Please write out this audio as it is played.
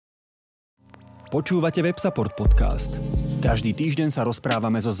Počúvate Websupport podcast. Každý týždeň sa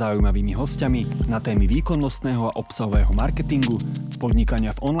rozprávame so zaujímavými hostiami na témy výkonnostného a obsahového marketingu,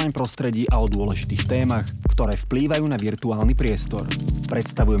 podnikania v online prostredí a o dôležitých témach, ktoré vplývajú na virtuálny priestor.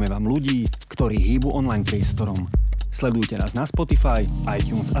 Predstavujeme vám ľudí, ktorí hýbu online priestorom. Sledujte nás na Spotify,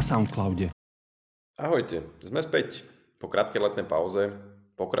 iTunes a Soundcloude. Ahojte, sme späť. Po krátkej letnej pauze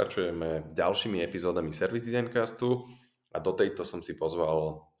pokračujeme ďalšími epizódami Service Designcastu a do tejto som si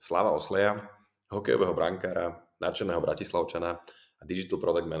pozval Slava Osleja, hokejového brankára, nadšeného Bratislavčana a Digital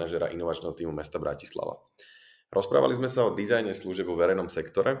Product Managera inovačného týmu mesta Bratislava. Rozprávali sme sa o dizajne služieb vo verejnom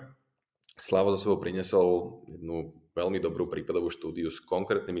sektore. Slavo za sebou priniesol jednu veľmi dobrú prípadovú štúdiu s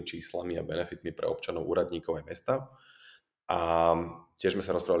konkrétnymi číslami a benefitmi pre občanov, úradníkov aj mesta. A tiež sme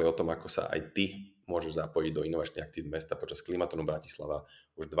sa rozprávali o tom, ako sa aj ty môžeš zapojiť do inovačných aktivít mesta počas Klimatonu Bratislava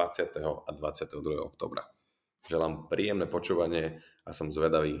už 20. a 22. októbra. Želám príjemné počúvanie a som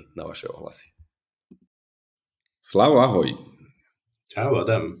zvedavý na vaše ohlasy. Slavo, ahoj. Čau,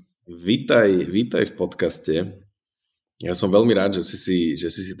 Adam. Vítaj v podcaste. Ja som veľmi rád, že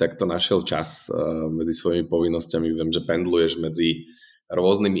si takto našiel čas medzi svojimi povinnosťami. Viem, že pendluješ medzi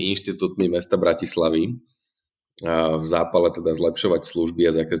rôznymi inštitútmi mesta Bratislavy v zápale teda zlepšovať služby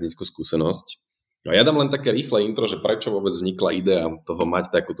a zákaznícku skúsenosť. A ja dám len také rýchle intro, že prečo vôbec vznikla idea toho mať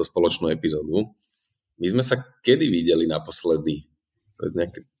takúto spoločnú epizódu. My sme sa kedy videli naposledy? To je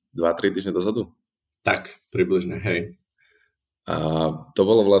nejaké 2-3 týždne dozadu? Tak, približne, hej. A to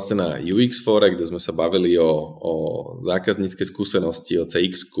bolo vlastne na UX fóre, kde sme sa bavili o zákazníckej skúsenosti, o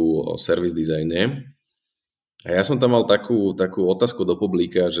CX-ku, o service dizajne. A ja som tam mal takú otázku do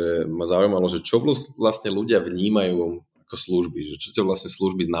publika, že ma zaujímalo, že čo vlastne ľudia vnímajú ako služby, že čo to vlastne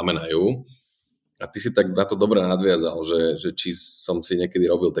služby znamenajú. A ty si tak na to dobre nadviazal, že či som si niekedy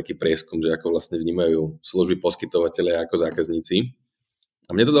robil taký prieskum, že ako vlastne vnímajú služby poskytovateľia ako zákazníci.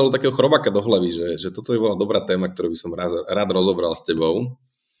 A mne to dalo takého chrobáka do hlavy, že toto je bola dobrá téma, ktorú by som rád rozobral s tebou.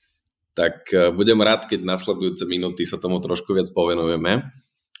 Tak budem rád, keď nasledujúce minúty sa tomu trošku viac povenujeme.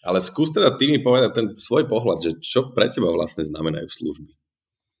 Ale skús teda ty mi povedať ten svoj pohľad, že čo pre teba vlastne znamenajú služby?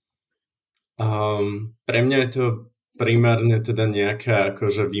 Pre mňa je to primárne teda nejaká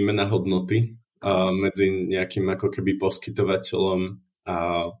akože výmena hodnoty medzi nejakým ako keby poskytovateľom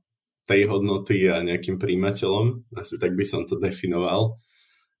tej hodnoty a nejakým príjimateľom. Asi tak by som to definoval.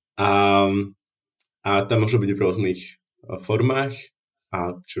 A tam môže byť v rôznych formách,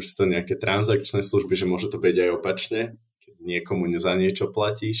 a či už sú to nejaké transakčné služby, že môže to byť aj opačne, keď niekomu za niečo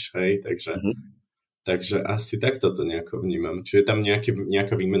platíš, hej, takže asi takto to nejako vnímam. Čiže tam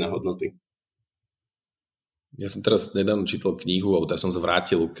nejaká výmena hodnoty. Ja som teraz nedávno čítal knihu, alebo teraz som sa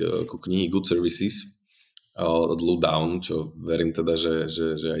vrátil ku knihe Good Services od Lou Down, čo verím teda,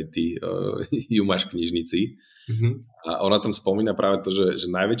 že aj ty ju máš v knižnici. Mm-hmm. A ona tam spomína práve to, že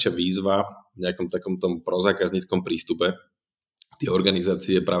najväčšia výzva v nejakom takom tom prozákazníckom prístupe tej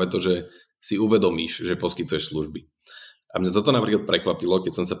organizácie je práve to, že si uvedomíš, že poskytuješ služby. A mňa toto napríklad prekvapilo,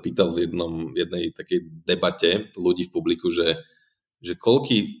 keď som sa pýtal v jednej takej debate ľudí v publiku, že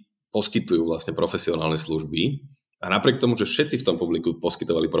koľký poskytujú vlastne profesionálne služby. A napriek tomu, že všetci v tom publiku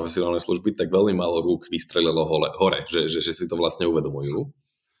poskytovali profesionálne služby, tak veľmi málo rúk vystrelilo hore, že si to vlastne uvedomujú.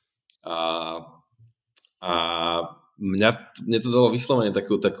 A mne to dalo vyslovene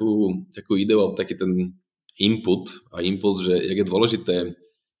takú ideu, taký ten input a impuls, že jak je dôležité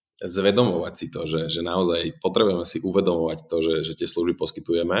zvedomovať si to, že naozaj potrebujeme si uvedomovať to, že tie služby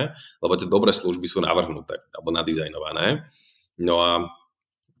poskytujeme, lebo tie dobré služby sú navrhnuté alebo nadizajnované. No a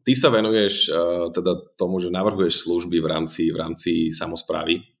ty sa venuješ teda tomu, že navrhuješ služby v rámci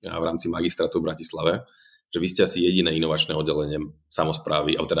samosprávy a v rámci Magistrátu v Bratislave, že vy ste asi jediné inovačné oddelenie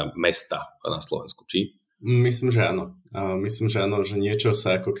samosprávy, alebo teda mesta na Slovensku, či? Myslím, že áno. Že niečo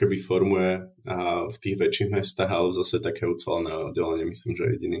sa ako keby formuje v tých väčších mestách, ale zase také ucelené oddelenie, myslím, že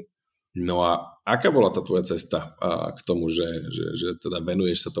jediný. No a aká bola tá tvoja cesta k tomu, že teda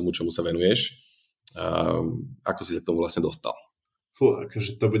venuješ sa tomu, čomu sa venuješ? Ako si sa k tomu vlastne dostal?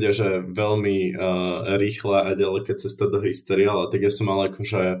 Akože to bude, že veľmi rýchla a ďaleká cesta do histórie, ale tak ja som mal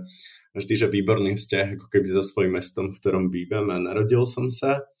akože vždy, že výborný vzťah ako keby so svojím mestom, v ktorom bývam, a narodil som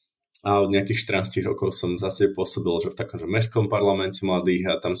sa. A od nejakých 14 rokov som zase pôsobil, že v takom mestskom parlamente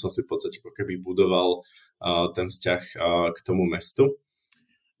mladých, a tam som si v podstate ako keby budoval ten vzťah k tomu mestu.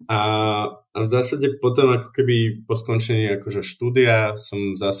 A v zásade potom ako keby po skončení akože štúdia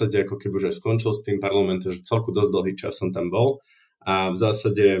som v zásade ako keby už skončil s tým parlamentom, že celku dosť dlhý čas som tam bol. A v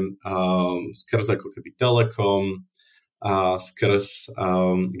zásade skrz ako keby Telekom, a skrz,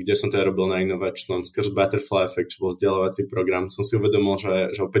 kde som teda robil na inovačnom, skrz Butterfly Effect, čo bol vzdelávací program, som si uvedomil,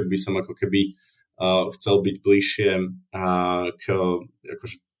 že opäť by som ako keby chcel byť bližšie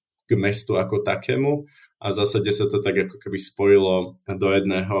k k mestu ako takému a v zásade sa to tak ako keby spojilo do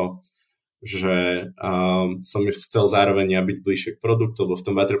jedného, že som chcel zároveň byť bližšie k produktu, lebo v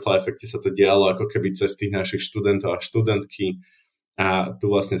tom butterfly efekte sa to dialo ako keby cez tých našich študentov a študentky a tu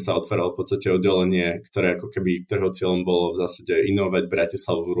vlastne sa otváralo v podstate oddelenie, ktorého cieľom bolo v zásade inovovať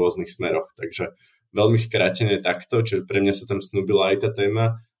Bratislavu v rôznych smeroch. Takže veľmi skrátene takto, čiže pre mňa sa tam snúbila aj tá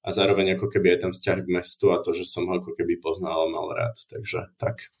téma a zároveň ako keby aj ten vzťah k mestu a to, že som ho ako keby poznal a mal rád. Takže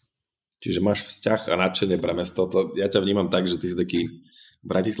tak. Čiže máš vzťah a nadšenie pre mesto. To, ja ťa vnímam tak, že ty si taký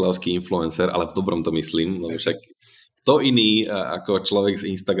bratislavský influencer, ale v dobrom to myslím, lebo však kto iný ako človek s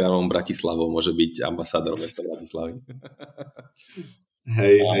Instagramom Bratislavou môže byť ambasádorom mesta Bratislavy?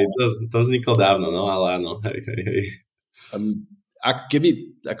 Hej, to vzniklo dávno, no ale áno, hej. Ak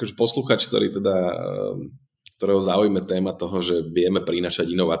keby akože posluchač, ktorého zaujíme téma toho, že vieme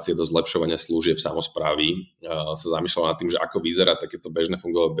prinášať inovácie do zlepšovania služieb samosprávy, sa zamýšľal nad tým, že ako vyzerá takéto bežné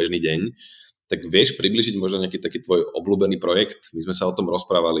fungovanie, bežný deň, tak vieš približiť možno nejaký taký tvoj obľúbený projekt? My sme sa o tom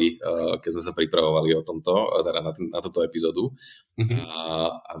rozprávali, keď sme sa pripravovali o tomto, teda na túto epizódu. Mm-hmm.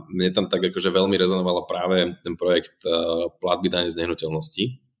 A mne tam tak akože veľmi rezonovalo práve ten projekt platby dane z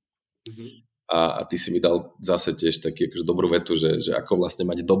nehnuteľnosti. Mm-hmm. A ty si mi dal zase tiež taký akože dobrú vetu, že ako vlastne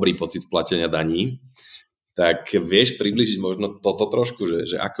mať dobrý pocit z platenia daní. Tak vieš približiť možno toto trošku,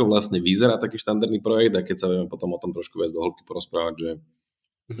 že ako vlastne vyzerá taký štandardný projekt a keď sa vieme potom o tom trošku viac do hĺbky porozprávať, že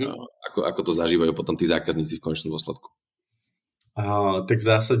ako to zažívajú potom tí zákazníci v konečnom dôsledku? Tak v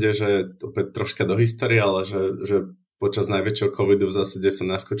zásade, že opäť troška do histórie, ale že počas najväčšieho covidu v zásade som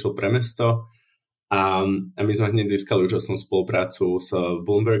naskočil pre mesto a my sme hneď získali úžasnú spoluprácu s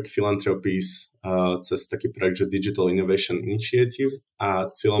Bloomberg Philanthropies cez taký projekt, že Digital Innovation Initiative a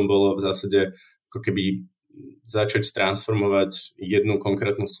cieľom bolo v zásade ako keby začať transformovať jednu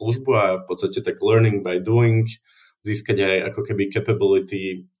konkrétnu službu a v podstate tak learning by doing, získať aj ako keby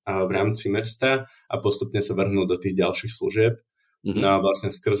capability v rámci mesta a postupne sa vrhnúť do tých ďalších služieb. Mm-hmm. No a vlastne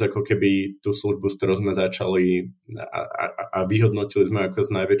skrz ako keby tú službu, s ktorou sme začali a vyhodnotili sme ako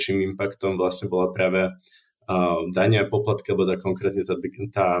s najväčším impactom vlastne bola práve dania a poplatky, alebo konkrétne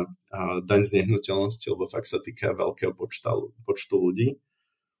tá daň z nehnuteľnosti, lebo fakt sa týka veľkého počtu ľudí.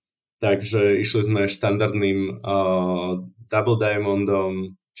 Takže išli sme štandardným double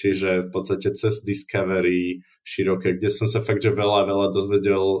diamondom, čiže v podstate cez Discovery široké, kde som sa fakt, že veľa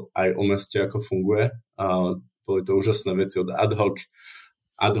dozvedel aj o meste, ako funguje. Boli to úžasné veci od ad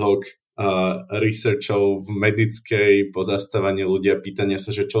hoc researchov v medickej, pozastávanie ľudia, pýtania sa,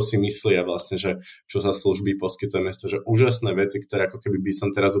 že čo si myslia vlastne, že čo za služby poskytuje mesto, že úžasné veci, ktoré ako keby by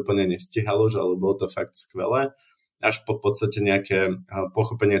som teraz úplne nestihalo, že ale bolo to fakt skvelé. Až po podstate nejaké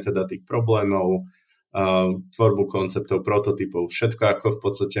pochopenie teda tých problémov, tvorbu konceptov, prototypov, všetko ako v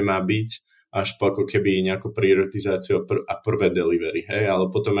podstate má byť, až po ako keby nejakú prioritizáciu a prvé delivery, hej, ale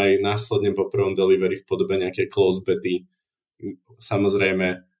potom aj následne po prvom delivery v podobe nejaké close bety,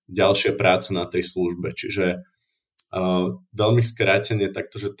 samozrejme ďalšia práca na tej službe, čiže veľmi skrátene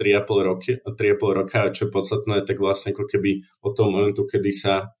takto, že 3,5 roka, čo je podstatné, tak vlastne ako keby od toho momentu, kedy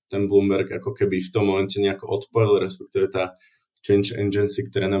sa ten Bloomberg ako keby v tom momente nejako odpojil, respektíve tá change agency,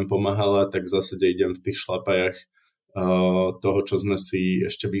 ktorá nám pomáhala, tak v zásade idem v tých šlapajach toho, čo sme si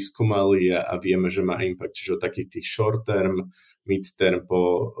ešte vyskúmali a vieme, že má impact, čiže takých tých short term, mid term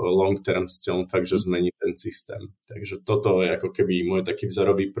po long term s cieľom fakt, že zmení ten systém. Takže toto je ako keby môj taký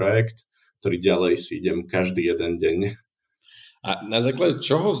vzorový projekt, ktorý ďalej si idem každý jeden deň. A na základe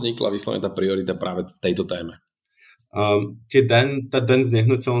čoho vznikla vyslovene tá priorita práve v tejto téme? Tá daň z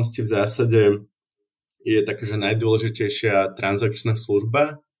nehnuteľnosti v zásade je taká, že najdôležitejšia transakčná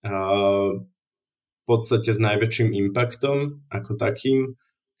služba, v podstate s najväčším impactom ako takým,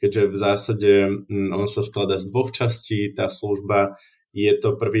 keďže v zásade on sa skladá z dvoch častí, tá služba je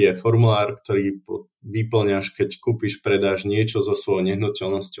to prvý je formulár, ktorý vyplňaš, keď kúpiš, predáš niečo so svojou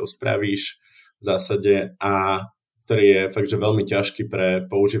nehnuteľnosťou, spravíš v zásade a ktorý je fakt, že veľmi ťažký pre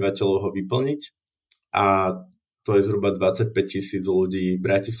používateľov ho vyplniť a to je zhruba 25 000 ľudí, v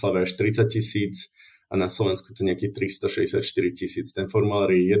Bratislave až 30 000 a na Slovensku to nejakých 364 000. Ten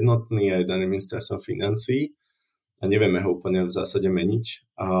formulár je jednotný a je daný ministerstvom financií a nevieme ho úplne v zásade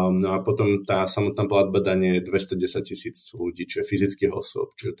meniť. No a potom tá samotná platba dane je 210 000 ľudí, čiže fyzických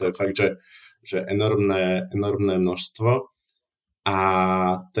osôb. Čiže to je fakt, že enormné množstvo. A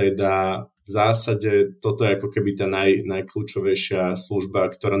teda v zásade toto je ako keby tá najkľúčovejšia služba,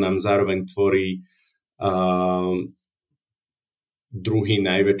 ktorá nám zároveň tvorí druhý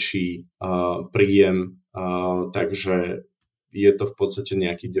najväčší príjem, takže je to v podstate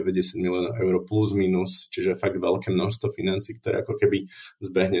nejakých 90 miliónov eur plus minus, čiže fakt veľké množstvo financií, ktoré ako keby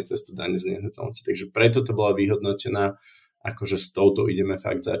zbehne cez tú daň z nehnuteľnosti. Takže preto to bola vyhodnotená akože s touto ideme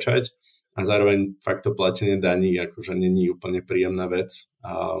fakt začať. A zároveň fakt to platenie daní akože není úplne príjemná vec.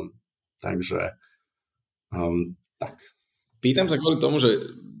 Takže tak. Pýtam sa kvôli tomu, že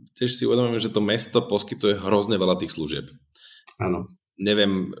tiež si uvedomujeme, že to mesto poskytuje hrozne veľa tých služieb. Áno.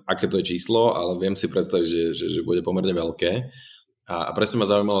 Neviem, aké to je číslo, ale viem si predstaviť, že bude pomerne veľké. A presne ma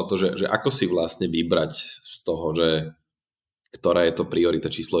zaujímalo to, že ako si vlastne vybrať z toho, že ktorá je to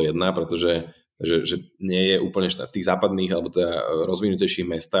priorita číslo 1, pretože že nie je úplne v tých západných alebo teda rozvinutejších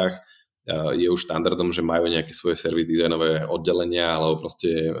mestách je už štandardom, že majú nejaké svoje servis dizajnové oddelenia alebo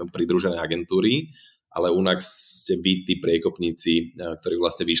proste pridružené agentúry, ale u nás ste vy tí priekopníci, ktorí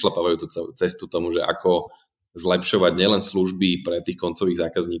vlastne vyšlapávajú tú cestu tomu, že ako zlepšovať nielen služby pre tých koncových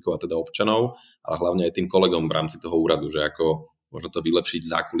zákazníkov a teda občanov, ale hlavne aj tým kolegom v rámci toho úradu, že ako možno to vylepšiť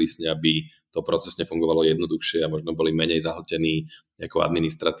zákulisne, aby to procesne fungovalo jednoduchšie a možno boli menej zahltení ako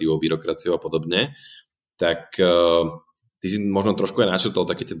administratívou, byrokraciou a podobne. Tak ty si možno trošku aj načrtol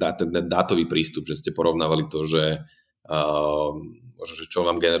taký ten dátový prístup, že ste porovnávali to, že možno, že čo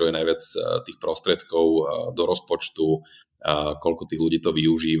vám generuje najviac tých prostriedkov do rozpočtu, koľko tých ľudí to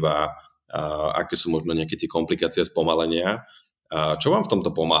využíva, aké sú možno nejaké tie komplikácie spomalenia. Čo vám v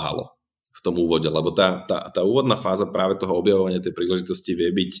tomto pomáhalo v tom úvode? Lebo tá úvodná fáza práve toho objavovania tej príležitosti vie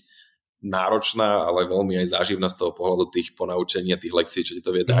byť náročná, ale veľmi aj záživná z toho pohľadu tých ponaučení a tých lekcií, čo ti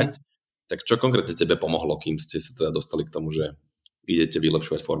to vie dať. Tak čo konkrétne tebe pomohlo, kým ste sa teda dostali k tomu, že idete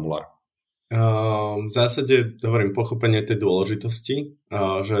vylepšovať formulár? V zásade, hovorím, pochopenie tej dôležitosti,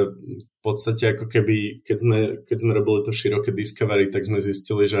 že v podstate ako keby, keď sme robili to široké discovery, tak sme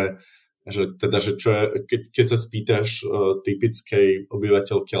zistili, že čo je, keď sa spýtaš typickej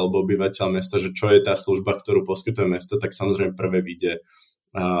obyvateľky alebo obyvateľa mesta, že čo je tá služba, ktorú poskytuje mesto, tak samozrejme prvé vyjde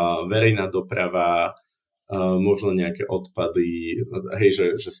verejná doprava, možno nejaké odpady,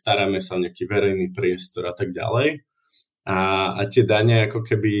 hej, že staráme sa o nejaký verejný priestor a tak ďalej. A tie dane ako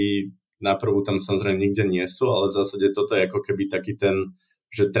keby naprvu tam samozrejme nikde nie sú, ale v zásade toto je ako keby taký ten,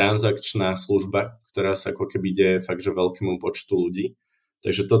 že transakčná služba, ktorá sa ako keby deje fakt, že veľkému počtu ľudí.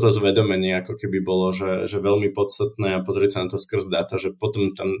 Takže toto zvedomenie ako keby bolo, že veľmi podstatné a pozrieť sa na to skrz data, že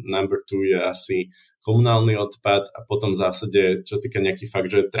potom tam number 2 je asi komunálny odpad a potom v zásade, čo sa týka nejaký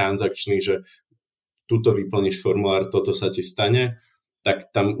fakt, že transakčný, že tuto vyplníš formulár, toto sa ti stane,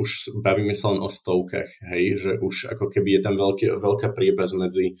 tak tam už bavíme sa len o stovkách, hej, že už ako keby je tam veľká priebaz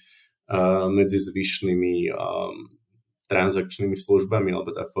medzi zvyšnými transakčnými službami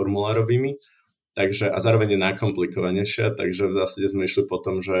alebo teda formulárovými. Takže, a zároveň je nakomplikovanejšia, takže v zásade sme išli po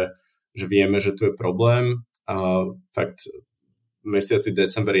tom, že vieme, že tu je problém a fakt v mesiaci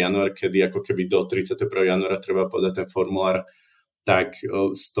december, január, kedy ako keby do 31. januára treba podať ten formulár, tak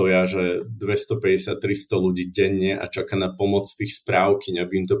stoja, že 250-300 ľudí denne a čaká na pomoc tých správkyň,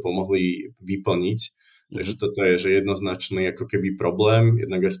 aby im to pomohli vyplniť. Takže toto je že jednoznačný ako keby problém,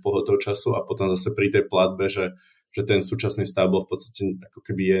 jednak aj z pohľadu času a potom zase pri tej platbe, že ten súčasný stav bol v podstate ako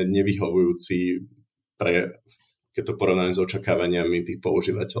keby je nevyhovujúci keď to porovnáme s očakávaniami tých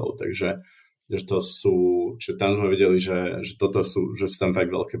používateľov. Takže že to sú, čiže tam sme videli, že toto sú, že sú tam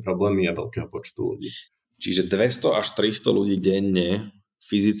fakt veľké problémy a veľkého počtu ľudí. Čiže 200 až 300 ľudí denne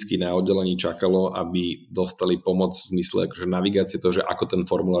fyzicky na oddelení čakalo, aby dostali pomoc v zmysle akože navigácie toho, že ako ten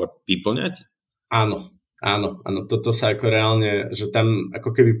formulár vyplňať? Áno. Toto sa ako reálne, že tam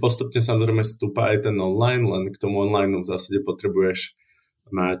ako keby postupne samozrejme stúpa aj ten online, len k tomu online v zásade potrebuješ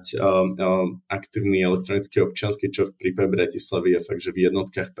mať aktívny elektronický občiansky, čo v prípade Bratislavy je fakt, že v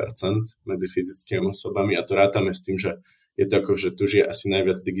jednotkách percent medzi fyzickými osobami a to rátame s tým, že je to ako, že tu žije asi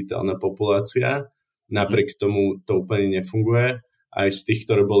najviac digitálna populácia. Napriek tomu to úplne nefunguje. Aj z tých,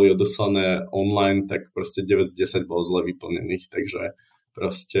 ktoré boli odoslané online, tak proste 9 z 10 bolo zle vyplnených. Takže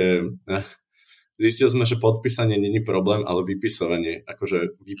proste zistili sme, že podpísanie není problém, ale vypisovanie,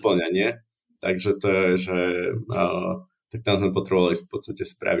 akože vyplňanie. Takže to je, že tak tam sme potrebovali v podstate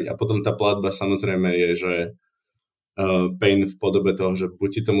spraviť. A potom tá platba samozrejme je, že pain v podobe toho, že buď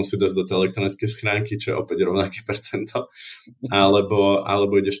ti to musí dosť do tej elektronickej schránky, čo je opäť rovnaké percento,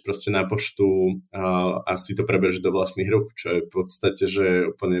 alebo ideš proste na poštu a si to preberieš do vlastných rúk, čo je v podstate, že je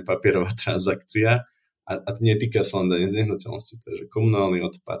úplne papierová transakcia a netýka sa len dane z nehnuteľnosti, to je, že komunálny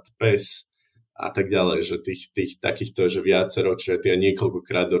odpad, PES a tak ďalej, že tých takýchto je, že viacero, čiže ty aj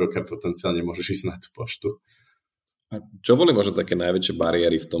niekoľkokrát do roka potenciálne môžeš ísť na tú poštu. A čo boli možno také najväčšie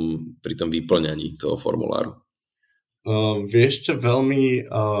bariéry pri tom vyplňaní toho formuláru? Vieš čo, veľmi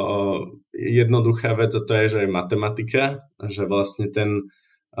jednoduchá vec a to je, že je matematika, že vlastne ten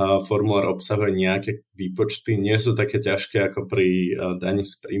formulár obsahuje nejaké výpočty, nie sú také ťažké ako pri daní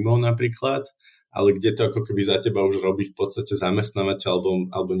z príjmov napríklad, ale kde to ako keby za teba už robí v podstate zamestnávateľ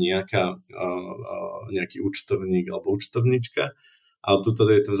alebo nejaký účtovník alebo účtovníčka. Ale tuto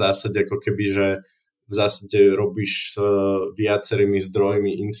je to v zásade ako keby, že v zásade robíš s viacerými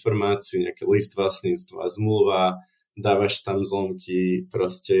zdrojmi informácií, nejaký list vlastníctva, zmluva, dávaš tam zlomky,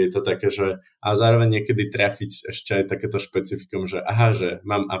 proste je to také, že a zároveň niekedy trafiť ešte aj takéto špecifikom, že aha, že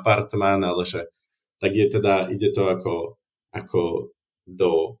mám apartmán, ale že tak je teda, ide to ako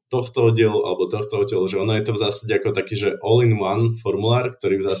do tohto oddielu alebo tohto oddielu, že ono je to v zásade ako taký, že all-in-one formulár,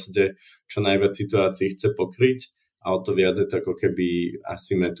 ktorý v zásade čo najviac situácií chce pokryť a o to viac je to ako keby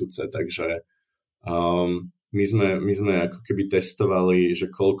asi metúce, takže my sme ako keby testovali, že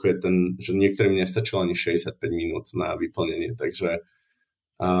koľko je že niektorým nestačilo ani 65 minút na vyplnenie, takže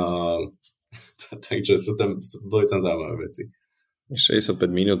boli tam zaujímavé veci. 65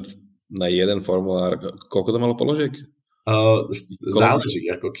 minút na jeden formulár, koľko to malo položiek? Záleží,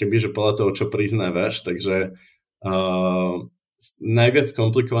 ako keby, že podľa toho, čo priznávaš, takže najviac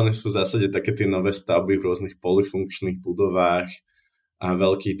komplikované sú v zásade také tie nové stavby v rôznych polyfunkčných budovách a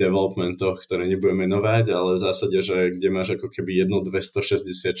veľkých developmentoch, ktoré nebudem menovať, ale v zásade, že kde máš ako keby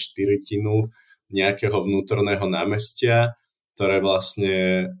 264 nejakého vnútorného námestia, ktoré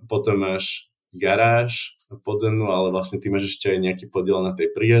vlastne potom máš garáž podzemnú, ale vlastne ty máš ešte aj nejaký podiel na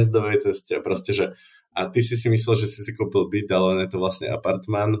tej príjazdovej ceste a proste, že a ty si myslel, že si kúpil byt, ale je to vlastne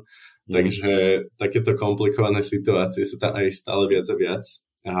apartmán. Takže takéto komplikované situácie sú tam aj stále viac a viac.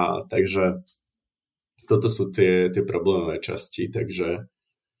 Takže toto sú tie problémové časti, takže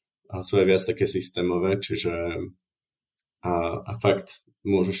sú aj viac také systémové, čiže a fakt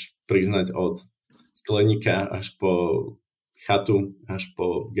môžeš priznať od skleníka až po chatu, až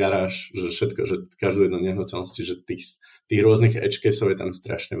po garáž, že všetko, že každú jednu nehnuteľnosti, že tých rôznych edge caseov je tam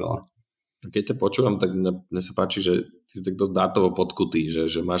strašne veľa. Keď ťa počúvam, tak mne sa páči, že ty si tak dosť dátovo podkutý,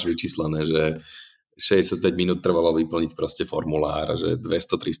 že máš vyčíslené, že 65 minút trvalo vyplniť proste formulár, že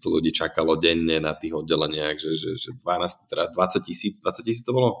 200-300 ľudí čakalo denne na tých oddeleniach, že 20 tisíc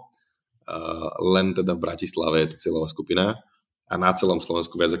to bolo? Len teda v Bratislave je to cieľová skupina a na celom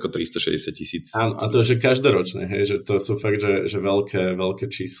Slovensku viac ako 360 000. Áno, a to je že každoročné, hej, že to sú fakt, že veľké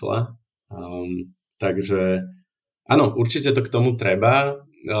čísla. Takže áno, určite to k tomu treba,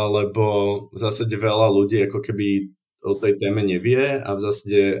 lebo v zásade veľa ľudí ako keby o tej téme nevie a v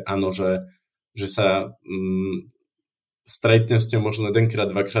zásade áno, že sa stretne s ňou možno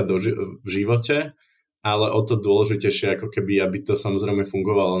jedenkrát, dvakrát v živote, ale o to dôležitejšie ako keby, aby to samozrejme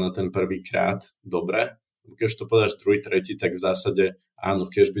fungovalo na ten prvý krát dobre. Keď to podáš druhý, tretí, tak v zásade áno,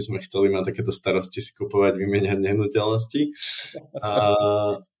 keď by sme chceli mať takéto starosti si kupovať, vymeniať nehnuteľnosti,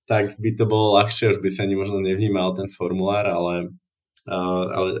 tak by to bolo ľahšie, už by sa ani možno nevnímal ten formulár, ale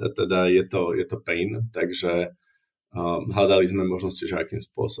teda je to pain, takže hľadali sme možnosti, že akým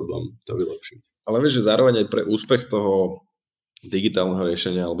spôsobom to vylepšiť. Ale vieš, že zároveň aj pre úspech toho digitálneho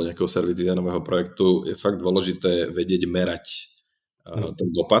riešenia alebo nejakého servis dizajnového projektu je fakt dôležité vedieť merať ten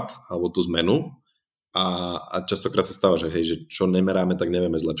dopad alebo tú zmenu a častokrát sa stáva, že hej, že čo nemeráme, tak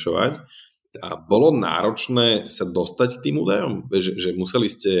nevieme zlepšovať. A bolo náročné sa dostať k tým údajom? Že museli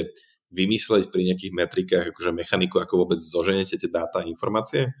ste vymysleť pri nejakých metrikách akože mechaniku, ako vôbec zoženete tie dáta a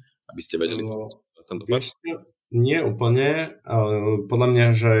informácie, aby ste vedeli ten dopad? Nie úplne. Podľa mňa,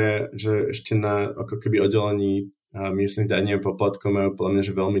 že ešte na ako keby oddelení miestnych daní a poplatkov majú podľa mňa,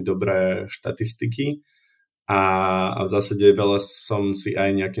 že veľmi dobré štatistiky a v zásade veľa som si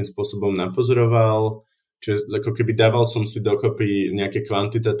aj nejakým spôsobom napozoroval, čiže ako keby dával som si dokopy nejaké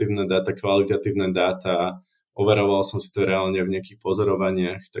kvantitatívne dáta, kvalitatívne dáta, overoval som si to reálne v nejakých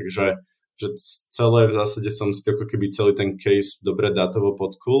pozorovaniach, takže že celé v zásade som si to ako keby celý ten case dobre dátovo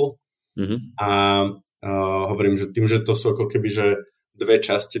podkul a hovorím, že tým, že to sú ako keby, že dve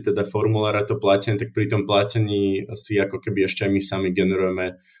časti, teda formulára to platenie, tak pri tom platení si ako keby ešte aj my sami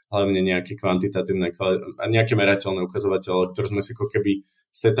generujeme hlavne nejaké kvantitatívne a nejaké merateľné ukazovatele, ktoré sme si ako keby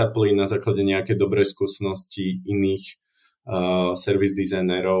setupli na základe nejakej dobrej skúsenosti iných service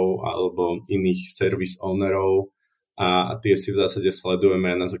designérov alebo iných service ownerov a tie si v zásade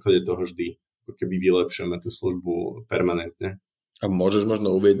sledujeme a na základe toho vždy ako keby vylepšujeme tú službu permanentne. A môžeš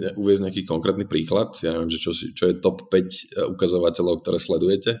možno uviesť nejaký konkrétny príklad? Ja neviem, že čo je top 5 ukazovateľov, ktoré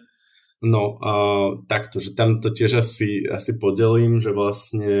sledujete? No, takto, že tam to tiež asi podelím, že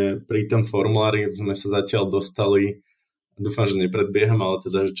vlastne pri tom formulári sme sa zatiaľ dostali, dúfam, že nepredbieham, ale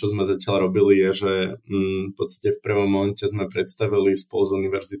teda, že čo sme zatiaľ robili je, že v podstate v prvom momente sme predstavili spolu s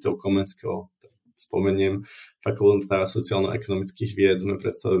Univerzitou Komenského, spomeniem, Fakulta sociálno-ekonomických vied, sme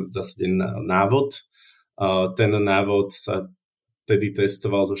predstavili v zásade návod. Ten návod sa vtedy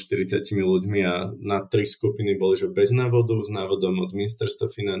testoval so 40 ľuďmi a na 3 skupiny boli, že bez návodu, s návodom od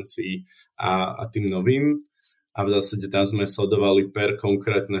ministerstva financií a tým novým. A v zásade tam sme sledovali per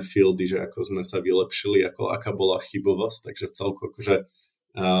konkrétne fieldy, že ako sme sa vylepšili, aká bola chybovosť, takže v celku akože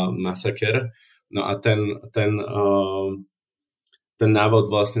masaker. No a ten návod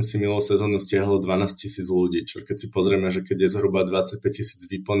vlastne si minulú sezónu stiahlo 12 000 ľudí, čo keď si pozrieme, že keď je zhruba 25 000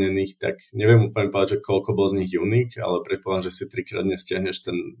 vyplnených, tak neviem úplne povedať, že koľko bol z nich unique, ale predpokladám, že si 3-krát nestiahneš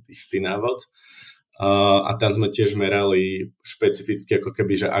ten istý návod. A tam sme tiež merali špecificky, ako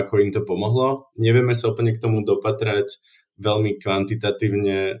keby, že ako im to pomohlo. Nevieme sa úplne k tomu dopatrať veľmi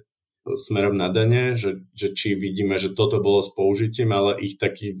kvantitatívne smerom na dane, že či vidíme, že toto bolo s použitím, ale ich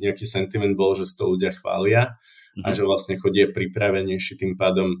taký nejaký sentiment bol, že to ľudia chvália. A že vlastne chodí pripravenejší tým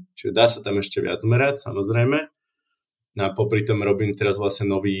pádom. Čiže dá sa tam ešte viac merať, samozrejme. No a popri tom robím teraz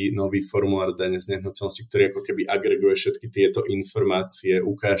vlastne nový formulár dane z nehnuteľnosti, ktorý ako keby agreguje všetky tieto informácie,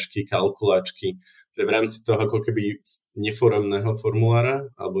 ukážky, kalkulačky, že v rámci toho ako keby neforemného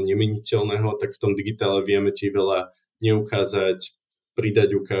formulára alebo nemeniteľného, tak v tom digitále vieme ti veľa neukázať,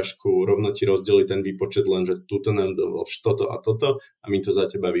 pridať ukážku, rovno ti rozdeliť ten výpočet, lenže túto nám dovol toto a toto a my to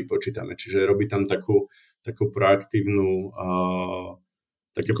za teba vypočítame. Čiže robí tam takú proaktívnu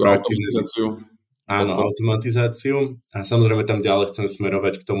automatizáciu. Áno, automatizáciu. A samozrejme tam ďalej chcem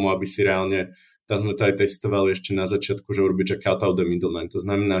smerovať k tomu, aby si reálne, tam sme to aj testovali ešte na začiatku, že urobiť, že cut out the middleman. To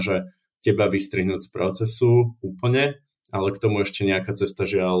znamená, že teba vystrihnúť z procesu úplne, ale k tomu ešte nejaká cesta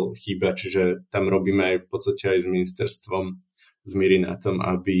žiaľ chýba, čiže tam robíme aj v podstate aj s ministerstvom zmíri na tom,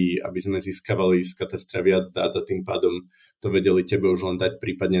 aby sme získavali z katastra viac dát a tým pádom to vedeli tebe už len dať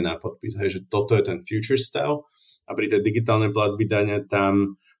prípadne na podpis. Hej, že toto je ten future stav a pri tej digitálnej platby dane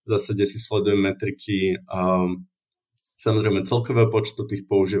tam v zásade si sledujem metriky samozrejme celkového počtu tých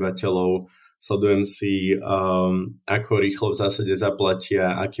používateľov, sledujem si ako rýchlo v zásade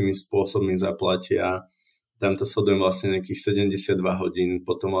zaplatia, akými spôsobmi zaplatia. Tam to sledujem vlastne nejakých 72 hodín,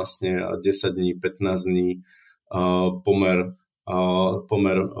 potom vlastne 10 dní, 15 dní, pomer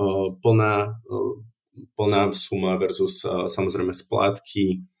plná suma versus samozrejme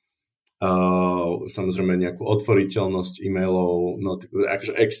splátky, samozrejme nejakú otvoriteľnosť e-mailov,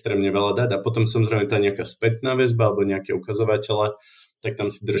 akože extrémne veľa dát a potom samozrejme tá nejaká spätná väzba alebo nejaké ukazovatele, tak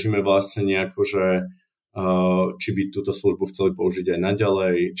tam si držíme vlastne nejako, že či by túto službu chceli použiť aj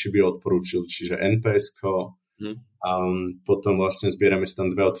naďalej, či by odporúčil, čiže NPS-ko. Potom vlastne zbierame si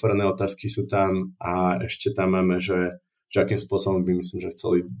tam 2 otvorené otázky sú tam a ešte tam máme, že akým spôsobom by myslím, že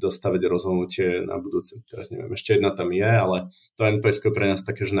chceli dostaviť rozhodnutie na budúce. Teraz neviem, ešte jedna tam je, ale to NPS je pre nás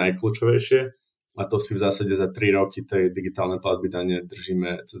také, že najkľúčovejšie a to si v zásade za 3 roky tej digitálnej platby dane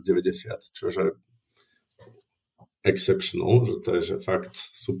držíme cez 90, čože exceptional, že to je že fakt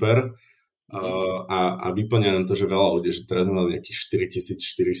super. A vyplňa nám to, že veľa ľudí, že teraz máme nejakých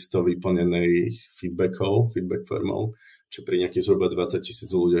 4400 vyplnených feedback formou, čo pri nejakých zhruba 20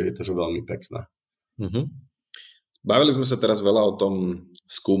 000 ľuďoch je to, že veľmi pekné. Bavili sme sa teraz veľa o tom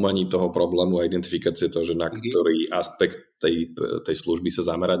skúmaní toho problému a identifikácie toho, že na ktorý aspekt tej služby sa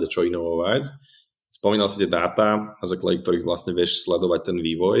zamerať a čo inovovať. Spomínal si tie dáta, na základe ktorých vlastne vieš sledovať ten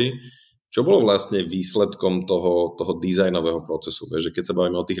vývoj. Čo bolo vlastne výsledkom toho dizajnového procesu? Vieš, že keď sa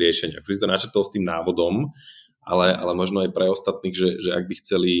bavíme o tých riešeniach, už si to načrtol s tým návodom, ale možno aj pre ostatných, že ak by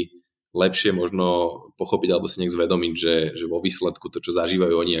chceli lepšie možno pochopiť alebo si nech zvedomiť, že vo výsledku to, čo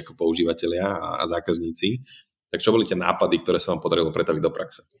zažívajú oni ako používatelia a zákazníci, tak čo boli tie nápady, ktoré sa vám podarilo pretaviť do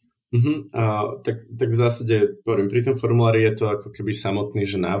praxe? Tak v zásade, poviem, pri tom formulári je to ako keby samotný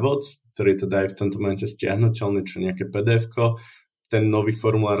že návod, ktorý teda aj v tomto momente stiahnuteľný, čo nejaké PDF-ko. Ten nový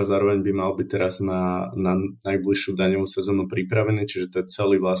formulár zároveň by mal byť teraz na najbližšiu daňovú sezónu pripravený, čiže to je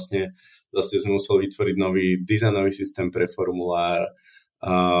celý vlastne sme museli vytvoriť nový dizajnový systém pre formulár,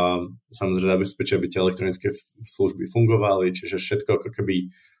 samozrejme zabezpečiť, aby tie elektronické služby fungovali, čiže všetko ako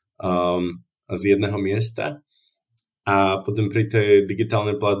keby z jedného miesta. A potom pri tej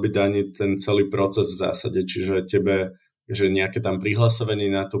digitálnej platbe daní ten celý proces v zásade, čiže tebe, že nejaké tam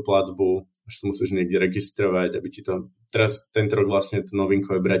prihlasovanie na tú platbu, až sa musíš niekde registrovať, aby ti to, teraz tento rok vlastne to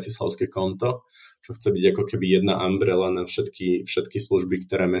novinko je bratislavské konto, čo chce byť ako keby jedna umbrella na všetky služby,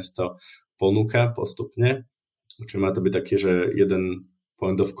 ktoré mesto ponúka postupne, čo má to byť taký, že jeden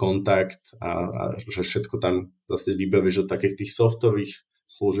point of contact a že všetko tam zase vybavíš od takých tých softových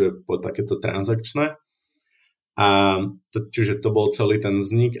služieb po takéto transakčné. A čiže to bol celý ten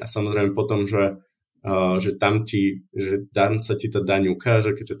vznik a samozrejme potom, že tam sa ti tá daň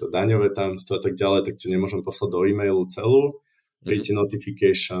ukáže, keďže to daňové tajomstvo a tak ďalej, tak ti nemôžem poslať do e-mailu celú, príde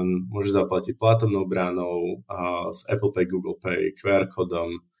notification, môžeš zaplatiť platobnou bránou z Apple Pay, Google Pay, QR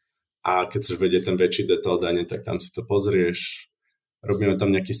kódom a keď chceš vedieť ten väčší detail dane, tak tam si to pozrieš robíme tam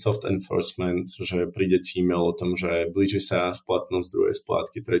nejaký soft enforcement, že príde e-mail o tom, že blíži sa splatnosť druhej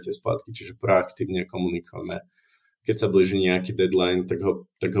splátky, tretej splátky, čiže proaktívne komunikujeme. Keď sa blíži nejaký deadline, tak ho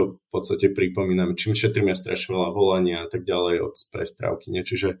v podstate pripomíname. Čím šetríme strašne veľa volania a tak ďalej od presprávky.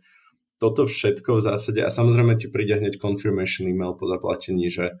 Čiže toto všetko v zásade, a samozrejme ti príde hneď confirmation email po zaplatení,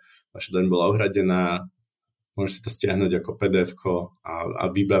 že vaša daň bola uhradená, môžeš si to stiahnuť ako PDF-ko a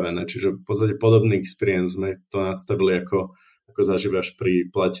vybavené. Čiže v podstate podobný experience sme to nastavili ako zažívaš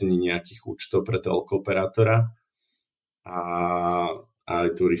pri platení nejakých účtov pre telkooperátora a aj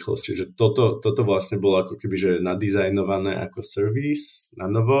tú rýchlosť. Čiže toto vlastne bolo ako keby, že nadizajnované ako service na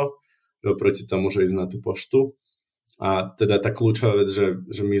novo, oproti tomu, že ísť na tú poštu. A teda tá kľúčová vec,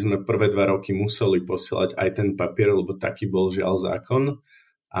 že my sme prvé 2 roky museli posielať aj ten papier, lebo taký bol žiaľ zákon.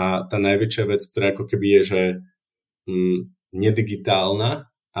 A tá najväčšia vec, ktorá ako keby je, že nedigitálna,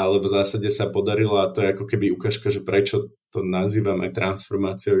 ale v zásade sa podarilo, a to je ako keby ukážka, že prečo to nazývame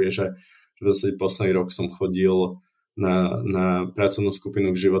transformáciou, je, že v zásade posledný rok som chodil na pracovnú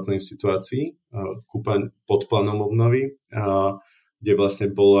skupinu k životnej situácii, pod plánom obnovy, kde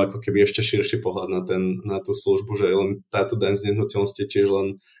vlastne bolo ako keby ešte širší pohľad na tú službu, že len táto daň z nehnuteľnosti je tiež len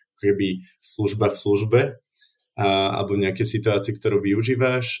ako keby služba v službe alebo nejaké situácii, ktorú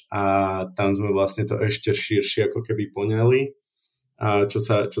využívaš, a tam sme vlastne to ešte širšie ako keby poňali. A čo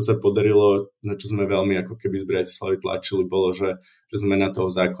sa podarilo, na čo sme veľmi ako keby z Bratislavy tlačili, bolo, že zmena toho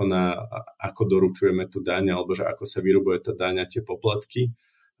zákona, ako doručujeme tú daň, alebo že ako sa vyrobuje tá daň a tie poplatky.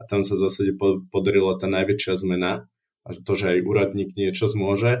 A tam sa v zásade podarila tá najväčšia zmena, a to, že aj úradník niečo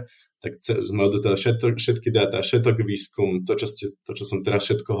zmôže, tak sme odotali všetky dáta, všetok výskum, to, čo som teraz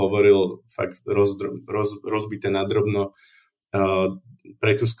všetko hovoril, fakt rozbité na drobno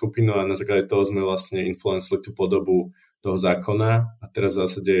pre tú skupinu, a na základe toho sme vlastne influenceli tú podobu toho zákona, a teraz v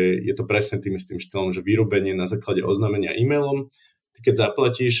zásade je to presne tým istým štýlom, že vyrobenie na základe oznámenia e-mailom. Ty keď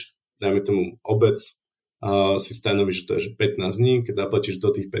zaplatíš, dajme tomu obec, si stanovíš, že to je že 15 dní, keď zaplatíš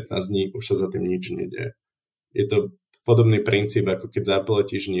do tých 15 dní, už sa za tým nič nedieje. Je to podobný princíp, ako keď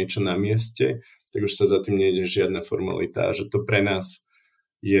zaplatíš niečo na mieste, tak už sa za tým nejde žiadna formalita. A že to pre nás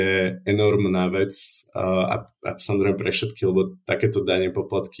je enormná vec a samozrejme pre všetky, lebo takéto dane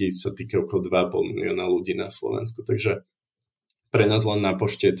poplatky sa týkajú okolo 2,5 milióna ľudí na Slovensku. Takže pre nás len na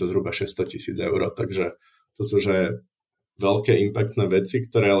pošte je to zhruba 600 000 eur. Takže to sú že veľké impactné veci,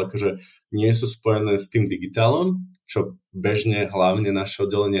 ktoré ale akože nie sú spojené s tým digitálom, čo bežne hlavne naše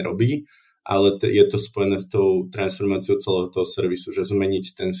oddelenie robí, ale je to spojené s tou transformáciou celého toho servisu, že zmeniť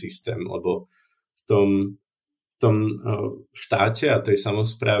ten systém, lebo v tom štáte a tej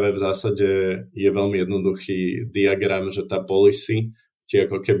samospráve v zásade je veľmi jednoduchý diagram, že tá policy ti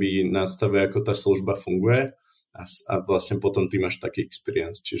ako keby nastavuje, ako tá služba funguje, a vlastne potom ty máš taký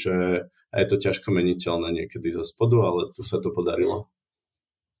experience, čiže je to ťažko meniteľné niekedy zo spodu, ale tu sa to podarilo.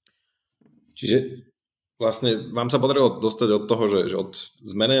 Čiže vlastne vám sa podarilo dostať od toho, že od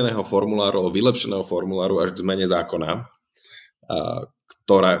zmeneného formuláru, od vylepšeného formuláru až k zmene zákona,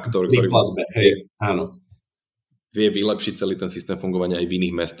 ktorý áno, vie vylepšiť celý ten systém fungovania aj v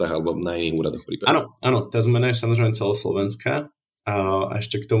iných mestách alebo na iných úradoch prípadne. Áno, tá zmena je samozrejme celoslovenská. A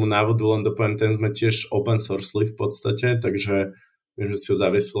ešte k tomu návodu len dopoviem, ten sme tiež open sourceli v podstate, takže viem, že si ho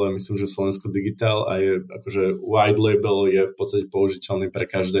zavesilo, myslím, že Slovensko Digitál, a je akože wide label, je v podstate použiteľný pre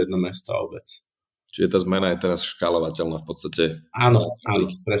každé jedno mesto a obec. Čiže tá zmena je teraz škálovateľná v podstate. Áno,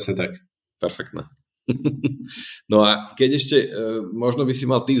 presne tak. Perfektné. No a keď ešte, možno by si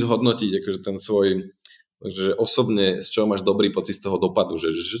mal ty zhodnotiť akože ten svoj, že osobne z čoho máš dobrý pocit z toho dopadu, že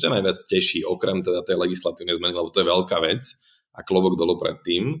ťa najviac teší, okrem teda tej legislatívnej zmeny, lebo to je veľká vec a klobok dolu pred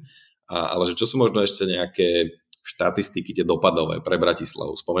tým, ale že čo sú možno ešte nejaké štatistiky tie dopadové pre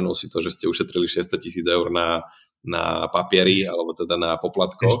Bratislavu. Spomenul si to, že ste ušetrili 600 000 eur na papieri, alebo teda na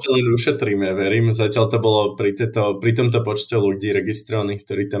poplatkoch. Ešte len ušetríme, verím. Zatiaľ to bolo pri tomto počte ľudí registrovaných,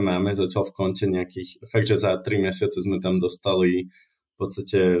 ktorí tam máme, zatiaľ v konte nejakých, fakt, že za 3 mesiace sme tam dostali v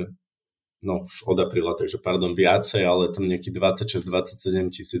podstate už od apríla, takže viacej, ale tam nejakých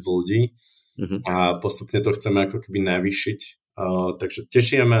 26-27 tisíc ľudí. A postupne to chceme ako keby navýšiť. Takže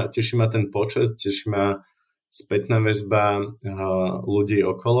teší ma ten počet, teší ma spätná väzba ľudí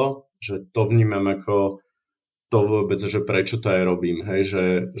okolo, že to vnímam ako to vôbec, že prečo to aj robím, hej,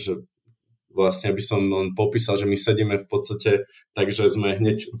 že vlastne by som len popísal, že my sedíme v podstate tak, že sme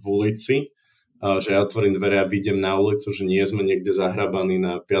hneď v ulici, že ja otvorím dvere a vyjdem na ulicu, že nie sme niekde zahrabaní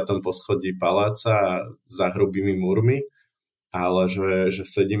na 5. poschodí paláca za hrubými múrmi, ale že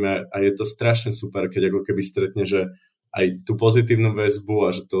sedíme a je to strašne super, keď ako keby stretne, že aj tú pozitívnu väzbu a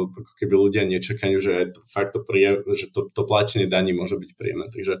že to ako keby ľudia nečakajú, že fakt že to platenie daní môže byť príjemné.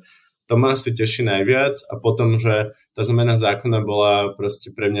 Takže to ma asi teší najviac a potom, že tá zmena zákona bola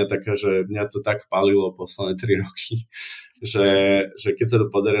proste pre mňa taká, že mňa to tak palilo posledné 3 roky, že keď sa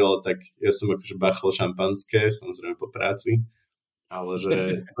to podarilo, tak ja som akože bachol šampanské, samozrejme po práci, ale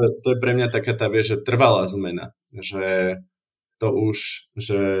že to je pre mňa taká tá, vieš, že trvalá zmena, že to už,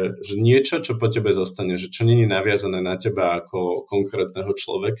 že niečo, čo po tebe zostane, že čo nie je naviazané na teba ako konkrétneho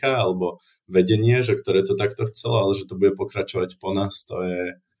človeka alebo vedenie, že ktoré to takto chcelo, ale že to bude pokračovať po nás, to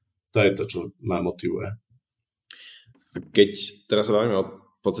je to, čo ma motivuje. Keď teraz sa bavíme o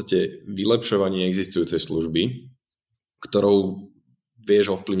v podstate vylepšovaní existujúcej služby, ktorou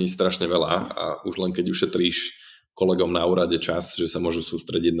vieš ovplyvniť strašne veľa a už len keď ušetríš kolegom na úrade čas, že sa môžu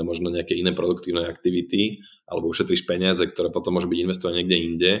sústrediť na možno nejaké iné produktívne aktivity alebo ušetríš peniaze, ktoré potom môžu byť investované niekde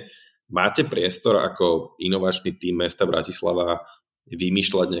inde. Máte priestor ako inovačný tím mesta Bratislava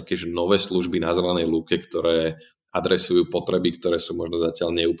vymýšľať nejaké nové služby na zelenej lúke, ktoré adresujú potreby, ktoré sú možno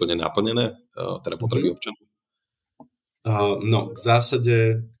zatiaľ neúplne naplnené, teda potreby občanov? No, v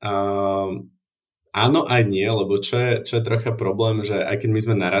zásade áno aj nie, lebo čo je trocha problém, že aj keď my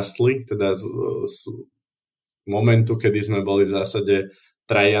sme narastli, teda z momentu, kedy sme boli v zásade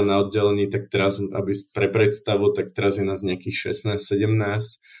traja na oddelení, tak teraz, aby pre predstavu, tak teraz je nás nejakých 16-17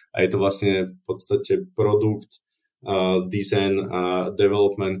 a je to vlastne v podstate produkt, design a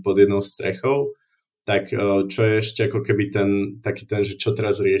development pod jednou strechou. Tak čo je ešte ako keby taký ten, že čo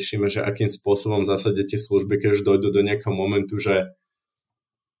teraz riešime, že akým spôsobom v zásade tie služby, keď už dojdú do nejakého momentu, že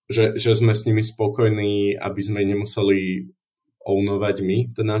sme s nimi spokojní, aby sme ich nemuseli ownovať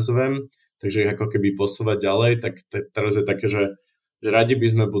my, to nazvem, takže ich ako keby posúvať ďalej, tak teraz je také, že radi by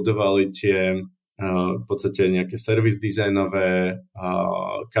sme budovali tie v podstate nejaké service designové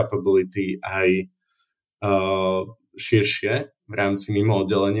capability aj širšie v rámci mimo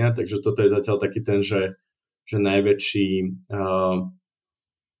oddelenia, takže toto je zatiaľ taký ten, že najväčšia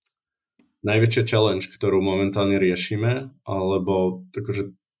challenge, ktorú momentálne riešime, alebo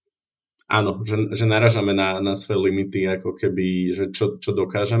takže áno, že narážame na svoje limity, ako keby, že čo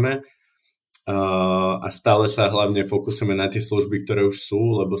dokážeme a stále sa hlavne fokusujeme na tie služby, ktoré už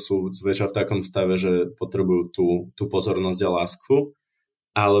sú, lebo sú zväčša v takom stave, že potrebujú tú pozornosť a lásku.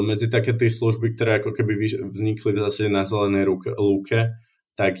 Ale medzi také tie služby, ktoré ako keby vznikli v zásade na zelenej lúke,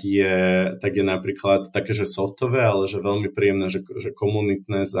 tak je napríklad také, že softové, ale že veľmi príjemné, že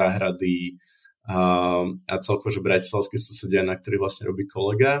komunitné záhrady a celkovo, že bratislavskí susedia, na ktorých vlastne robí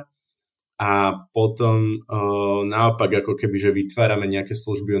kolega. A potom naopak ako keby, že vytvárame nejaké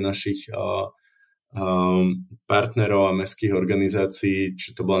služby o našich partnerov a mestských organizácií,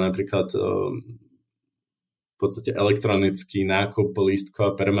 či to bola napríklad v podstate elektronický nákup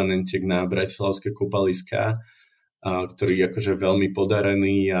lístkov a permanentiek na bratislavské kúpaliská, ktorý je akože veľmi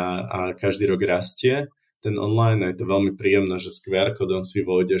podarený a každý rok rastie. Ten online je to veľmi príjemné, že s QR kódom si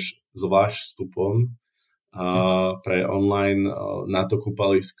vojdeš zvlášť vstupom pre online na to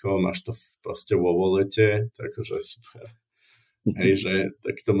kúpalisko, máš to proste vo volete, to je akože super. Hej, že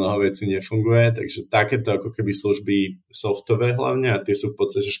takto mnoho vecí nefunguje, takže takéto ako keby služby softové hlavne a tie sú v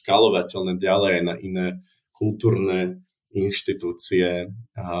podstate škálovateľné ďalej aj na iné kultúrne inštitúcie.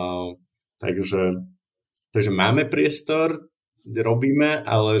 Takže máme priestor, robíme,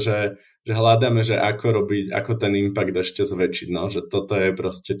 ale že hľadáme, že ako ten impact ešte zväčšiť, no, že toto je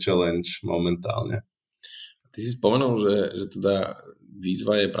proste challenge momentálne. Ty si spomenul, že teda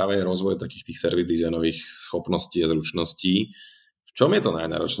výzva je práve rozvoj takých tých service designových schopností a zručností. V čom je to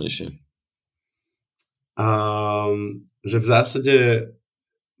najnáročnejšie? Že v zásade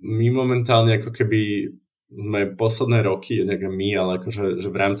my momentálne ako keby sme posledné roky, nejaké my, ale akože že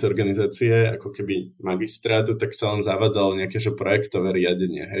v rámci organizácie ako keby magistrátu, tak sa len zavádzalo nejaké že projektové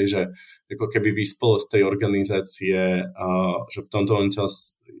riadenie, hej, že ako keby vyspolo z tej organizácie, že v tomto momente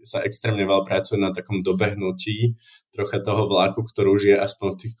sa extrémne veľa pracuje na takom dobehnutí trocha toho vlaku, ktorý už je aspoň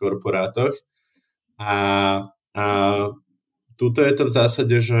v tých korporátoch a tuto je to v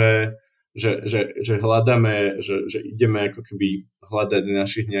zásade, že hľadáme, že ideme ako keby hľadať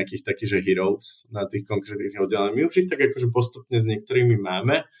našich nejakých takých, že heroes na tých konkrétnych oddeleniach. My už ich tak akože postupne s niektorými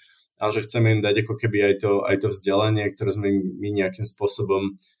máme, ale že chceme im dať ako keby aj to vzdelanie, ktoré sme my nejakým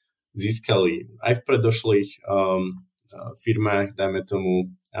spôsobom získali aj v predošlých firmách, dajme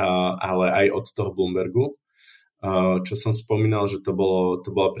tomu, ale aj od toho Bloombergu. Čo som spomínal, že to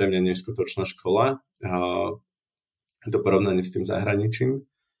bola pre mňa neskutočná škola, to porovnanie s tým zahraničím.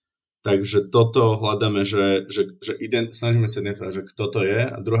 Takže toto hľadáme, že snažíme sa identifikovať, že kto to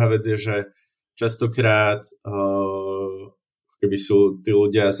je. A druhá vec je, že častokrát keby sú tí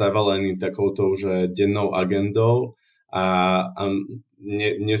ľudia zavalení takouto že dennou agendou a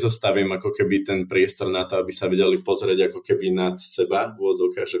nezostavím ako keby ten priestor na to, aby sa vedeli pozrieť ako keby nad seba v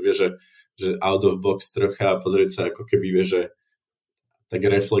úvodzovkách, že vie, že out of box trocha a pozrieť sa ako keby vie, že tak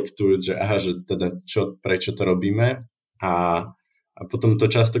reflektujúc, že aha, že teda prečo to robíme a potom to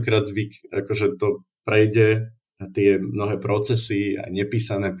častokrát akože to prejde tie mnohé procesy a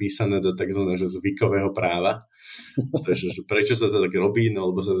nepísané, písané do tzv. Zvykového práva. Takže, že prečo sa to tak robí,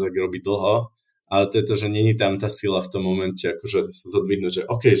 no lebo sa to tak robí dlho, ale to je to, že není tam tá sila v tom momente, akože sa zodvihnúť, že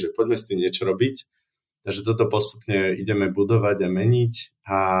OK, že poďme s tým niečo robiť. Takže toto postupne ideme budovať a meniť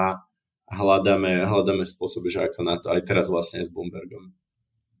a hľadáme spôsoby, že ako na to, aj teraz vlastne s Bloombergom.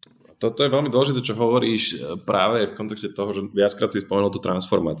 Toto je veľmi dôležité, čo hovoríš práve v kontexte toho, že viackrát si spomenul tú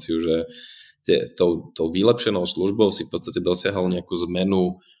transformáciu, že tou vylepšenou službou si v podstate dosiahol nejakú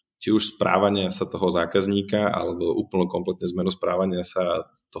zmenu či už správania sa toho zákazníka alebo úplne kompletne zmenu správania sa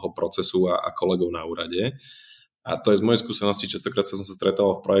toho procesu a kolegov na úrade. A to je z mojej skúsenosti, častokrát som sa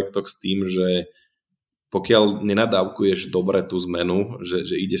stretával v projektoch s tým, že pokiaľ nenadávkuješ dobre tú zmenu, že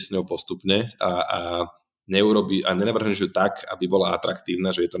ideš s ňou postupne a nenavrhneš ju tak, aby bola atraktívna,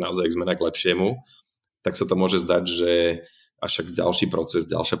 že je to naozaj zmena k lepšiemu, tak sa to môže zdať, že až však ďalší proces,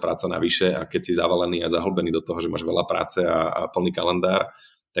 ďalšia práca navyše a keď si zavalený a zahlbený do toho, že máš veľa práce a plný kalendár,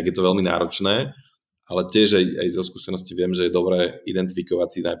 tak je to veľmi náročné, ale tiež aj zo skúsenosti viem, že je dobré identifikovať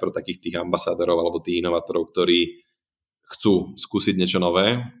si najprv takých tých ambasádorov alebo tých inovátorov, ktorí chcú skúsiť niečo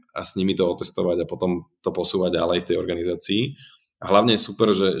nové a s nimi to otestovať a potom to posúvať ďalej v tej organizácii. A hlavne je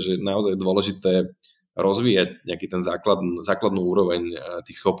super, že naozaj je dôležité rozvíjať nejaký ten základnú úroveň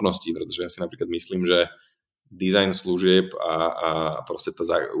tých schopností, pretože ja si napríklad myslím, že design služieb a proste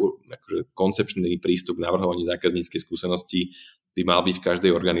akože koncepčný prístup k navrhovaní zákazníckej skúsenosti by mal byť v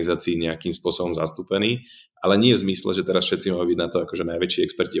každej organizácii nejakým spôsobom zastúpený, ale nie v zmysle, že teraz všetci majú byť na to akože najväčší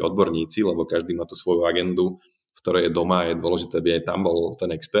experti odborníci, lebo každý má tú svoju agendu, v ktorej je doma a je dôležité, aby aj tam bol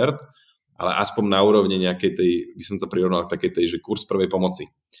ten expert, ale aspoň na úrovni nejakej tej, by som to prirovnal k takej tej, že kurz prvej pomoci.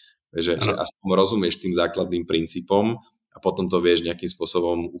 Že aspoň rozumieš tým základným princípom a potom to vieš nejakým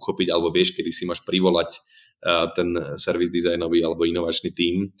spôsobom uchopiť, alebo vieš, kedy si máš privolať ten service designový alebo inovačný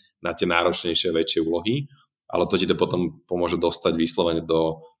tím na tie náročnejšie, väčšie úlohy, ale to ti to potom pomôže dostať vyslovene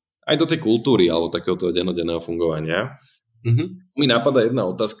aj do tej kultúry alebo takéhoto dennodenného fungovania. Mm-hmm. Mi napadá jedna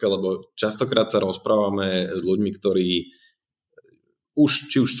otázka, lebo častokrát sa rozprávame s ľuďmi, ktorí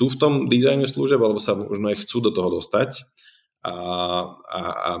či už sú v tom dizajne služieb, alebo sa možno aj chcú do toho dostať.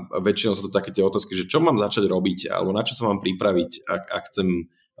 A väčšinou sú to také tie otázky, že čo mám začať robiť, alebo na čo sa mám pripraviť, ak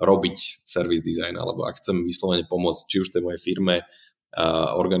chcem robiť service design, alebo ak chcem vyslovene pomôcť, či už tej mojej firme,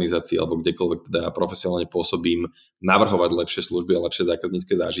 organizácii, alebo kdekoľvek teda profesionálne pôsobím, navrhovať lepšie služby a lepšie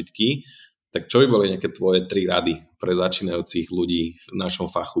zákaznícke zážitky. Tak čo by boli nejaké tvoje 3 rady pre začínajúcich ľudí v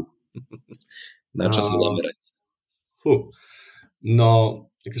našom fachu? Na čo sa zamerať? No,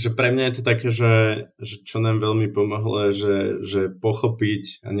 takže pre mňa je to také, že čo nám veľmi pomohlo je, že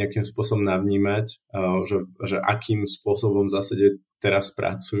pochopiť a nejakým spôsobom navnímať, že akým spôsobom v zásade teraz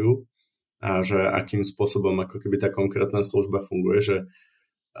pracujú a že akým spôsobom ako keby tá konkrétna služba funguje,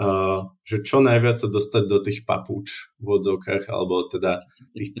 že čo najviac sa dostať do tých papúč v odzovkách alebo teda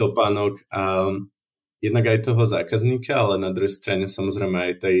tých topánok a jednak aj toho zákazníka, ale na druhej strane samozrejme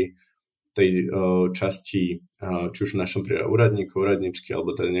aj tej časti, či už v našom prípade úradničky,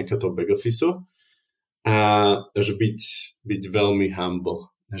 alebo teda nejakého toho back officeu a že byť veľmi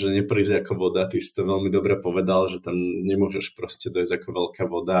humble, že neprísť ako voda, ty si to veľmi dobre povedal, že tam nemôžeš proste dojsť ako veľká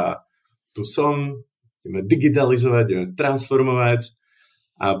voda a tu som, ideme digitalizovať, ideme transformovať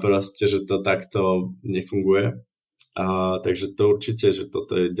a proste, že to takto nefunguje. Takže to určite, že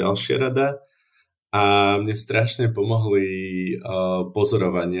toto je ďalšia rada a mne strašne pomohli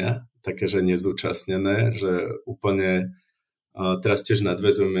pozorovania, také, že nezúčastnené, že úplne teraz tiež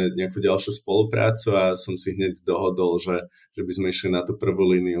nadväzujeme nejakú ďalšiu spoluprácu a som si hneď dohodol, že by sme išli na tú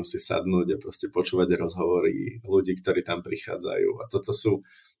prvú líniu si sadnúť a proste počúvať rozhovory ľudí, ktorí tam prichádzajú. A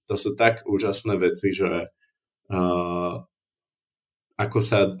to sú tak úžasné veci, že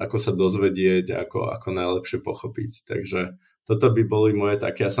ako sa dozvedieť, ako najlepšie pochopiť. Takže toto by boli moje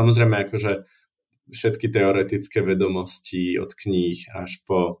také. A samozrejme, akože všetky teoretické vedomosti od kníh až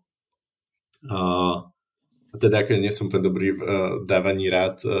po teda ako nie som úplne dobrý v dávaní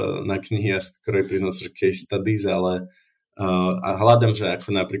rád na knihy a skoro priznám sa, že case studies, ale a hľadám, že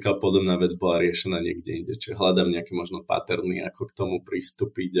ako napríklad podobná vec bola riešená niekde inde, čiže hľadám nejaké možno paterny, ako k tomu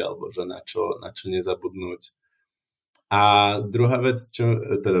pristúpiť alebo že na čo nezabudnúť. A druhá vec,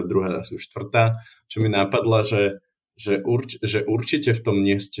 asi štvrtá, čo mi napadla, že určite v tom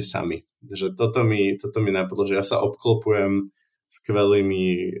nie ste sami. Že toto mi napadlo, že ja sa obklopujem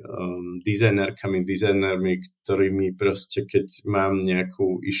skvelými dizajnermi, ktorými proste keď mám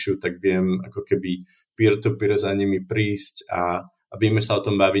nejakú issue, tak viem ako keby peer-to-peer za nimi prísť a vieme sa o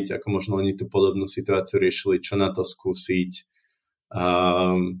tom baviť, ako možno oni tú podobnú situáciu riešili, čo na to skúsiť.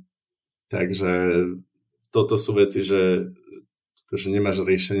 Takže toto sú veci, že nemáš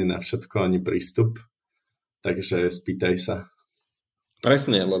riešenie na všetko ani prístup, takže spýtaj sa.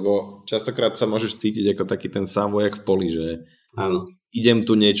 Presne, lebo častokrát sa môžeš cítiť ako taký ten sám vojak v poli, že áno. Idem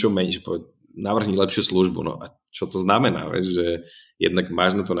tu niečo meniť, navrhni lepšiu službu. No a čo to znamená? Vieš, že jednak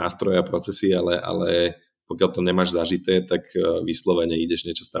máš na to nástroje a procesy, ale pokiaľ to nemáš zažité, tak vyslovene ideš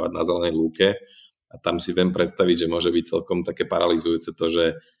niečo stavať na zelenej lúke a tam si viem predstaviť, že môže byť celkom také paralizujúce to,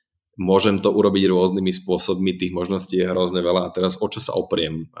 že môžem to urobiť rôznymi spôsobmi, tých možností je hrozne veľa a teraz o čo sa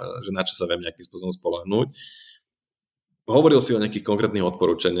opriem, že na čo sa viem nejakým spôsobom spoľahnúť. Hovoril si o nejakých konkrétnych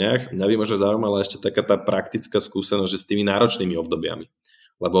odporúčaniach. Mňa by možno zaujímala ešte taká tá praktická skúsenosť, že s tými náročnými obdobiami.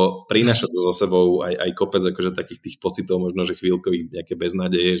 Lebo prináša to so sebou aj kopec akože takých tých pocitov, možno že chvíľkových nejaké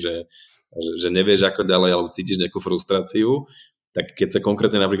beznádeje, že nevieš ako ďalej, alebo cítiš nejakú frustráciu. Tak keď sa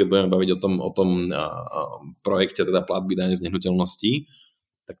konkrétne napríklad budeme baviť o tom projekte, teda platby dane z nehnuteľností,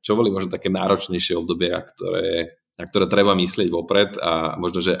 tak čo boli možno také náročnejšie obdobia, na ktoré treba myslieť vopred a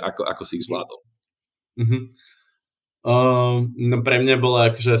možno, že ako si ich zvládol? Mm-hmm. No pre mňa bola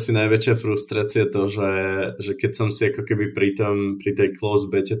akože asi najväčšia frustrácia to, že keď som si ako keby pri tej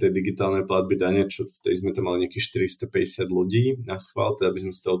close bete tej digitálnej platby dane, čo v tej sme tam mali nejakých 450 ľudí na schvál, teda by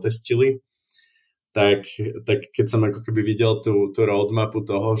sme si to otestili, tak keď som ako keby videl tú roadmapu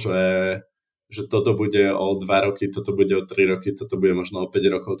toho, že toto bude o 2 roky, toto bude o 3 roky, toto bude možno o 5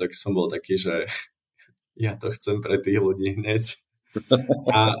 rokov, tak som bol taký, že ja to chcem pre tých ľudí hneď.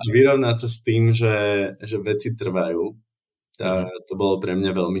 A vyrovnať sa s tým, že veci trvajú, to bolo pre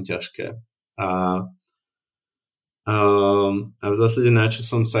mňa veľmi ťažké. A v zásade na čo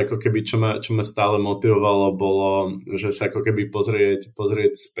som sa ako keby, čo ma stále motivovalo, bolo, že sa ako keby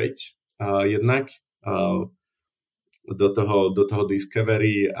pozrieť späť jednak do toho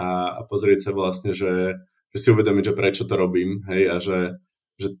discovery a pozrieť sa vlastne, že si uvedomiť, že prečo to robím, hej, a že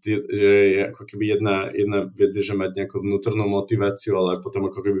je ako keby jedna vec je, že mať nejakú vnútornú motiváciu, ale potom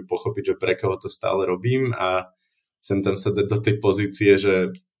ako keby pochopiť, že pre koho to stále robím a sem tam sa dať do tej pozície,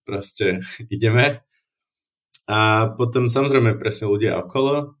 že proste ideme. A potom samozrejme presne ľudia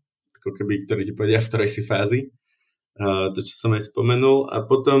okolo, ako keby, ktorí ti povedia, v ktorej si fázi, to, čo som aj spomenul. A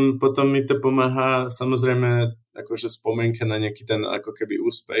potom mi to pomáha samozrejme akože spomienka na nejaký ten ako keby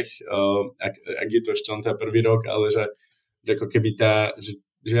úspech, ak je to ešte len tá prvý rok, ale že ako keby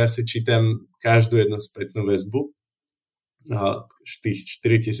že ja si čítam každú jednu spätnú väzbu. Tých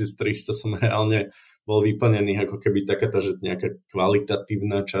 4300 som reálne bol vyplnených ako keby takáto, že nejaká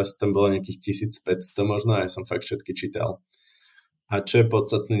kvalitatívna časť, tam bola nejakých 1500 možno a ja som fakt všetky čítal. A čo je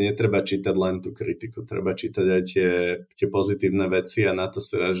podstatné, netreba čítať len tú kritiku, treba čítať aj tie pozitívne veci a na to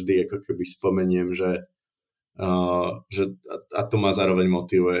sa vždy ako keby spomeniem, že a to ma zároveň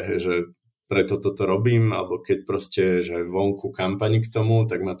motivuje, že preto toto robím, alebo keď proste, že vonku kampani k tomu,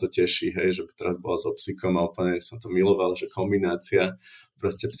 tak ma to teší, hej, že teraz bola so psíkom a úplne som to miloval, že kombinácia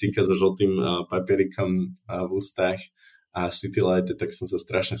proste psíka so žltým papierikom v ústach a City Light, tak som sa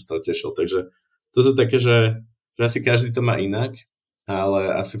strašne z toho tešil, takže to sú také, že asi každý to má inak,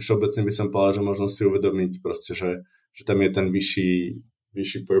 ale asi všeobecne by som povedal, že možno si uvedomiť proste, že tam je ten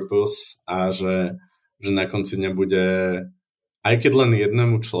vyšší purpose a že na konci dňa bude, aj keď len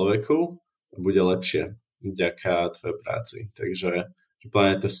jednému človeku, bude lepšie vďaka tvojej práci. Takže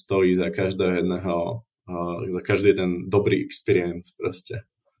plne to stojí za každého jedného, za každý jeden dobrý experience proste.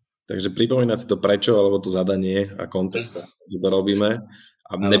 Takže pripomínať si to prečo, alebo to zadanie a kontext, že to robíme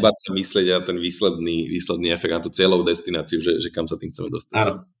a nebáť sa myslieť na ten výsledný efekt, na tú cieľovú destináciu, že kam sa tým chceme dostať.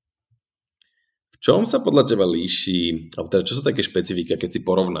 Áno. V čom sa podľa teba líši, alebo teda čo sú také špecifika, keď si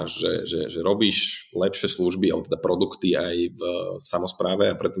porovnáš, že robíš lepšie služby, alebo teda produkty aj v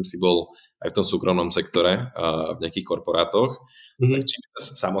samospráve a predtým si bol aj v tom súkromnom sektore v nejakých korporátoch, tak či je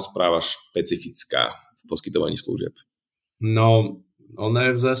samospráva špecifická v poskytovaní služieb? No,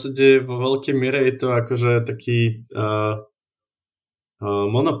 ona je v zásade vo veľkej miere je to akože taký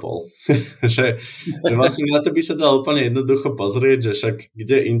monopol. že vlastne na to by sa dalo úplne jednoducho pozrieť, že však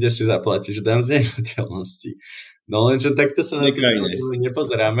kde inde si zaplatíš dan z nehnuteľnosti. No lenže takto sa na to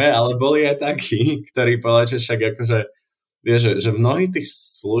nepozeráme, ale boli aj takí, ktorí povedali, že však akože vieš, že v mnohých tých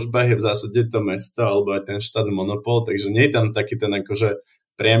službách je v zásade to mesto alebo aj ten štát monopol, takže nie je tam taký ten akože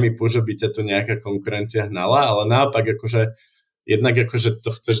priamy push, že by ťa tu nejaká konkurencia hnala, ale naopak akože jednak akože to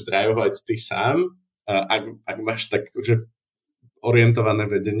chceš drivovať ty sám, ak máš tak akože orientované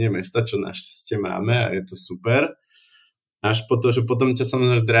vedenie mesta, čo našťastie máme a je to super. až po to, že potom ťa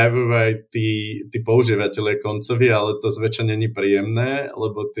samozrejme drivujú aj tí používateľe koncovi, ale to zväčša není príjemné,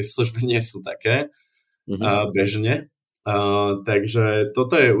 lebo tie služby nie sú také bežne. Takže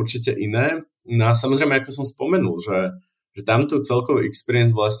toto je určite iné. No a samozrejme, ako som spomenul, že tam tú celkovú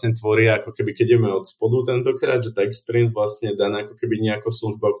experience vlastne tvoria, ako keby, keď ideme od spodu tentokrát, že tá experience vlastne je daná ako keby nejakou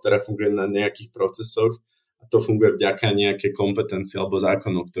službou, ktorá funguje na nejakých procesoch a to funguje vďaka nejaké kompetencii alebo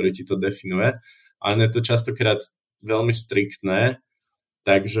zákonu, ktorý ti to definuje. A je to častokrát veľmi striktné,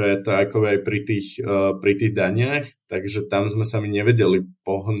 takže to ako aj pri tých daniach, takže tam sme sa mi nevedeli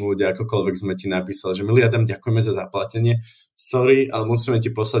pohnúť, akokoľvek sme ti napísali, že milý Adam, ďakujeme za zaplatenie, sorry, ale musíme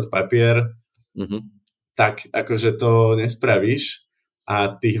ti poslať papier, tak akože to nespravíš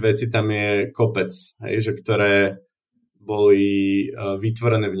a tých vecí tam je kopec, hej, že ktoré boli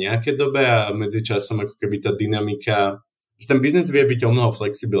vytvorené v nejakej dobe a medzičasom ako keby tá dynamika, že ten biznes vie byť o mnoho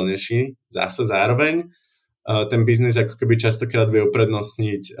flexibilnejší, zase zároveň, ten biznis ako keby častokrát vie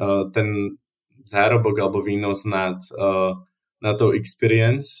uprednostniť ten zárobok alebo výnos nad tou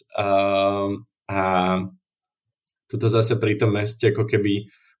experience a toto zase pri tom meste ako keby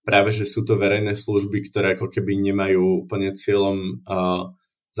práve, že sú to verejné služby, ktoré ako keby nemajú úplne cieľom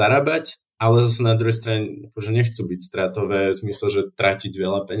zarábať, ale zase na druhej strane akože nechcú byť stratové v zmysle, že tratiť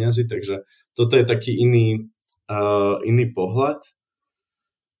veľa peňazí, takže toto je taký iný pohľad.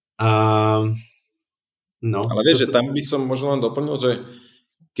 No, ale vieš, že tam by som možno len doplnil, že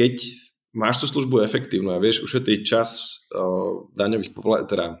keď máš tú službu efektívnu a vieš ušetriť čas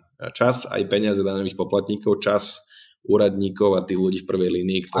čas aj peniaze daňových poplatníkov, čas úradníkov a tých ľudí v prvej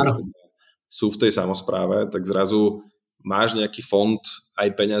línii, ktorí sú v tej samospráve, tak zrazu máš nejaký fond aj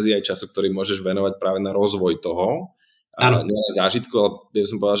peňazí, aj času, ktorý môžeš venovať práve na rozvoj toho. A nielen zážitku, ale by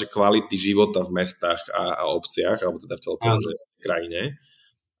som povedal, že kvality života v mestách a obciach, alebo teda v celkom v krajine.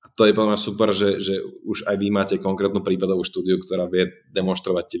 A to je podľa mňa super, že už aj vy máte konkrétnu prípadovú štúdiu, ktorá vie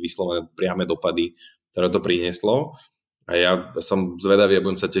demonstrovať tie vyslovené priame dopady, ktoré to prinieslo. A ja som zvedavý a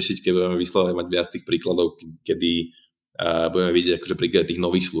budem sa tešiť, keď budeme vyslovene mať viac tých príkladov, kedy budeme vidieť akože príklady tých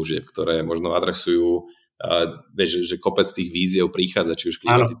nových služieb, ktoré možno adresujú, vieš, že kopec tých víziev prichádza, či už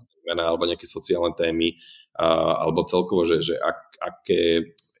klimatická zmena, alebo nejaké sociálne témy, alebo celkovo, že aké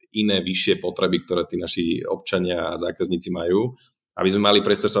iné vyššie potreby, ktoré tí naši občania a zákazníci majú, aby sme mali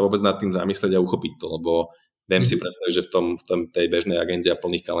priestor sa vôbec nad tým zamyslieť a uchopiť to, lebo viem si predstaviť, že v tej bežnej agende a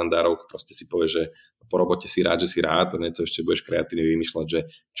plných kalendárov proste si povieš, že po robote si rád, že si rád a niečo ešte budeš kreatívne vymýšľať, že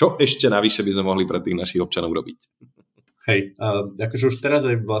čo ešte navyše by sme mohli pre tých našich občanov robiť. Hej, akože už teraz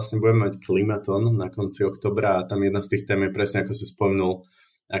aj vlastne budeme mať klimatón na konci októbra a tam jedna z tých tém je presne, ako si spomenul,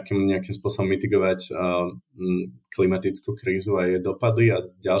 nejakým spôsobom mitigovať klimatickú krízu a jej dopady. A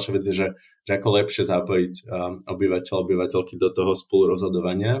ďalšia vec je, že ako lepšie zapojiť obyvateľky do toho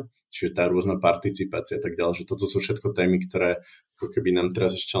spolurozhodovania, čiže tá rôzna participácia a tak ďalej. Že toto sú všetko témy, ktoré ako keby nám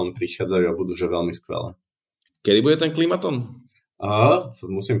teraz ešte len prichádzajú a budú že veľmi skvelé. Kedy bude ten klimatón?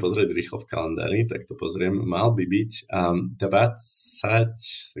 Musím pozrieť rýchlo v kalendári, tak to pozriem. Mal by byť 20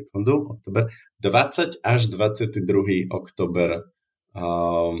 až 22. október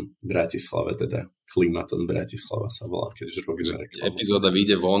v Bratislave, teda klimatón Bratislava sa volá, keď už robíme reklamu. Epizóda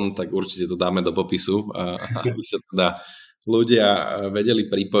vyjde von, tak určite to dáme do popisu, aby sa teda ľudia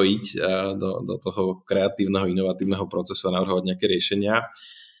vedeli pripojiť do toho kreatívneho, inovatívneho procesu a navrhovať nejaké riešenia.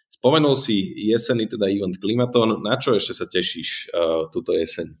 Spomenul si jesený, teda event klimatón. Na čo ešte sa tešíš túto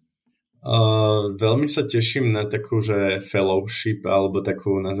jeseň? Veľmi sa teším na takú, že fellowship, alebo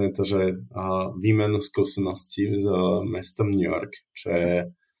takú, nazviem to, že výmenu skúseností s mestom New York, čo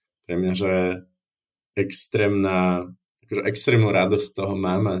je pre mňa, že extrémnu radosť toho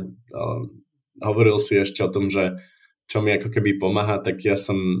mám a hovoril si ešte o tom, že čo mi ako keby pomáha, tak ja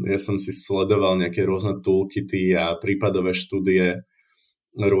som si sledoval nejaké rôzne toolkity a prípadové štúdie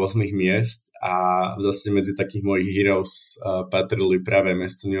rôznych miest a v zásade medzi takých mojich heroes patrili práve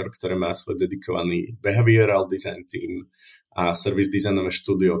mesto New York, ktoré má svoj dedikovaný behavioral design team a service designové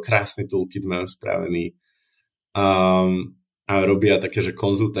štúdio, krásny toolkit majú spravený a robia také, že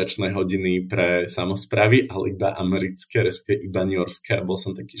konzultačné hodiny pre samosprávy, ale iba americké, respektíve iba newyorské. A bol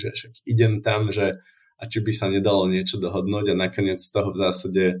som taký, že však idem tam, že a či by sa nedalo niečo dohodnúť a nakoniec z toho v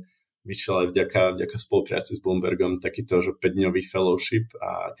zásade vyšiel aj vďaka spolupráci s Bloombergom takýto, že 5-dňový fellowship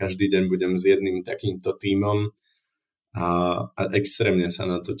a každý deň budem s jedným takýmto tímom a extrémne sa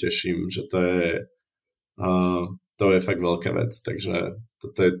na to teším, že to je fakt veľká vec, takže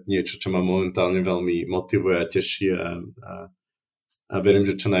toto je niečo, čo ma momentálne veľmi motivuje a teší a verím,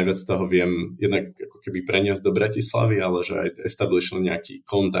 že čo najviac z toho viem jednak ako keby preniesť do Bratislavy, ale že aj establishol nejaký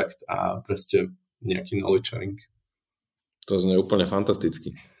kontakt a proste nejaký knowledge sharing. To znie úplne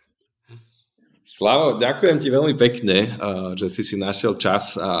fantasticky. Slavo, ďakujem ti veľmi pekne, že si našiel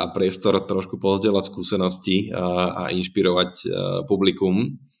čas a priestor trošku pozdieľať skúsenosti a inšpirovať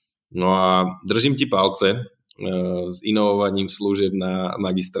publikum. No a držím ti palce s inovovaním služieb na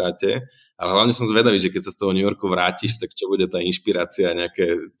magistráte, ale hlavne som zvedavý, že keď sa z toho New Yorku vrátiš, tak čo bude tá inšpirácia,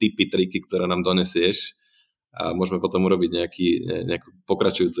 nejaké tipy, triky, ktoré nám donesieš a môžeme potom urobiť nejakú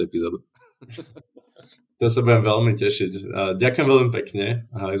pokračujúcu epizódu. To sa budem veľmi tešiť. Ďakujem veľmi pekne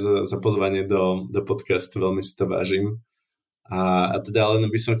aj za pozvanie do podcastu, veľmi si to vážim. A teda len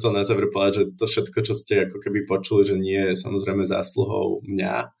by som chcel na záver povedať, že to všetko, čo ste ako keby počuli, že nie je samozrejme zásluhou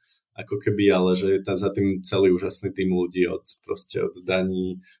mňa, ako keby, ale že je tam za tým celý úžasný tým ľudí od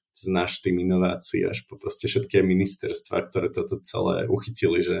daní, cez náš tým inovácií až po proste všetké ministerstva, ktoré toto celé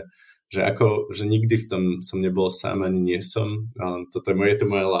uchytili, že nikdy v tom som nebol sám, ani nie som. Toto je to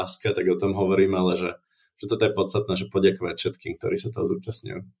moja láska, tak o tom hovorím, ale že toto je podstatné, že poďakovať všetkým, ktorí sa toho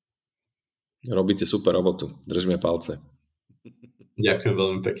zúčastňujú. Robíte super robotu. Držíme palce. Ďakujem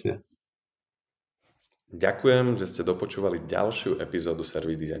veľmi pekne. Ďakujem, že ste dopočúvali ďalšiu epizódu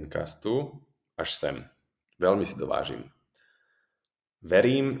Service Design Castu až sem. Veľmi si to vážim.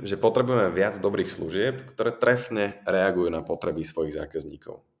 Verím, že potrebujeme viac dobrých služieb, ktoré trefne reagujú na potreby svojich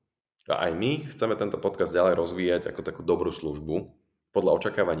zákazníkov. A aj my chceme tento podcast ďalej rozvíjať ako takú dobrú službu podľa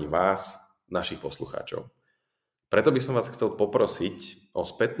očakávaní vás, našich poslucháčov. Preto by som vás chcel poprosiť o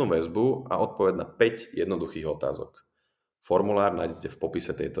spätnú väzbu a odpoveď na 5 jednoduchých otázok. Formulár nájdete v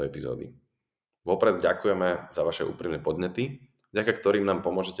popise tejto epizódy. Vopred ďakujeme za vaše úprimné podnety, vďaka ktorým nám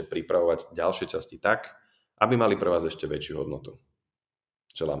pomôžete pripravovať ďalšie časti tak, aby mali pre vás ešte väčšiu hodnotu.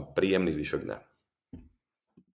 Želám príjemný zvyšok dňa.